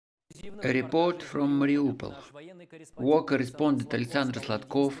A report from Mariupol. War correspondent Oleksandr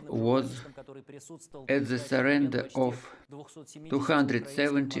Sladkov was at the surrender of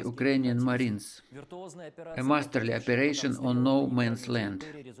 270 Ukrainian Marines, a masterly operation on no man's land,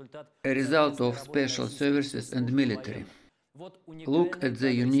 a result of special services and military. Look at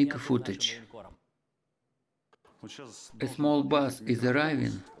the unique footage. A small bus is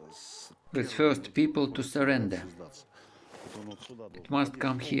arriving with first people to surrender. It must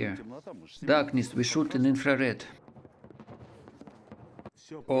come here. Darkness, we shoot in infrared.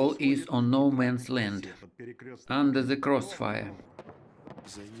 All is on no man's land, under the crossfire.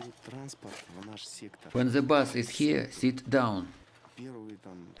 When the bus is here, sit down.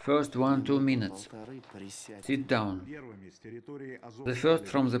 First 1-2 minutes. Sit down. The first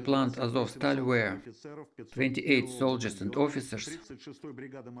from the plant Azovstal were 28 soldiers and officers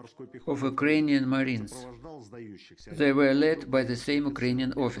of Ukrainian Marines. They were led by the same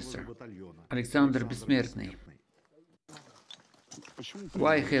Ukrainian officer, Oleksandr Besmertny.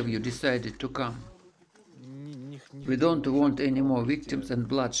 Why have you decided to come? We don't want any more victims and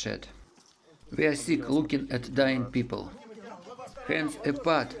bloodshed. We are sick looking at dying people. Hands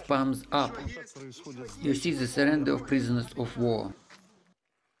apart, palms up. You see the surrender of prisoners of war.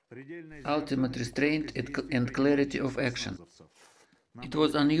 Ultimate restraint and clarity of action. It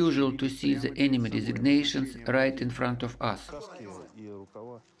was unusual to see the enemy designations right in front of us.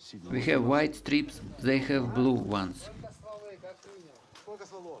 We have white strips, they have blue ones.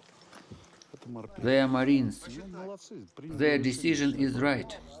 They are Marines. Their decision is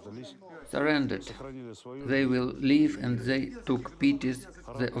right. Surrendered. They will leave, and they took pity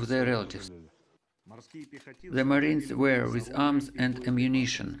of their relatives. The Marines were with arms and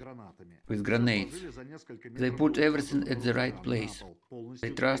ammunition, with grenades. They put everything at the right place.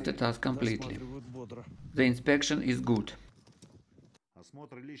 They trusted us completely. The inspection is good.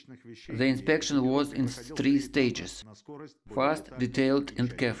 The inspection was in 3 stages: fast, detailed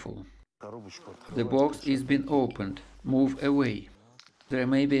and careful. The box is being opened. Move away. There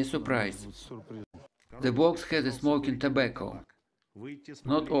may be a surprise. The box has a smoking tobacco.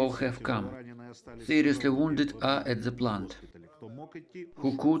 Not all have come. Seriously wounded are at the plant.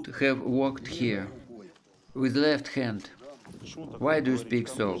 Who could have walked here? With left hand. Why do you speak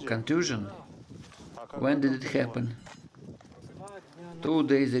so? Contusion? When did it happen? 2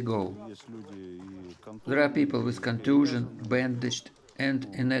 days ago. There are people with contusion, bandaged and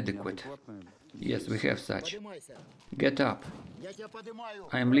inadequate. Yes, we have such. Get up.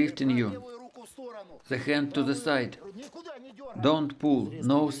 I am lifting you. The hand to the side. Don't pull.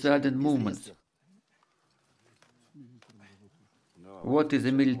 No sudden movements. What is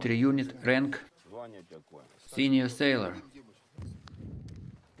a military unit rank? Senior sailor.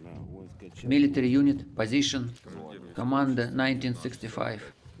 Military unit position. Commander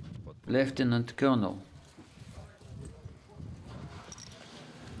 1965. Lieutenant Colonel.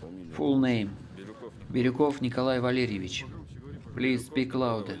 Full name. Бирюков Николай Валерьевич. Please speak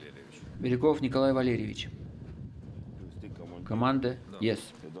louder. Бирюков Николай Валерьевич. Commander? Yes.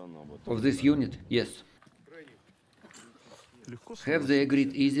 Of this unit? Yes. Have they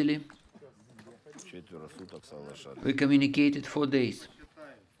agreed easily? We communicated 4 days.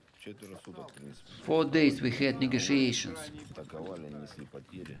 4 days we had negotiations.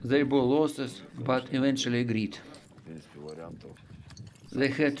 They bore losses, but eventually agreed. They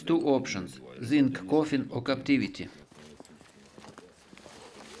had 2 options: zinc coffin or captivity.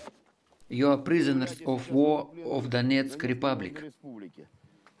 You are prisoners of war of Donetsk Republic.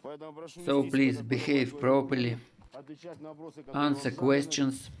 So please behave properly, answer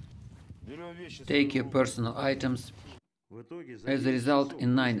questions, take your personal items. As a result,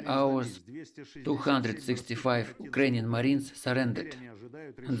 in 9 hours, 265 Ukrainian Marines surrendered,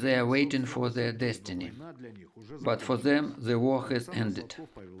 and they are waiting for their destiny. But for them, the war has ended.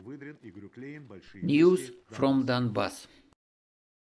 News from Donbass.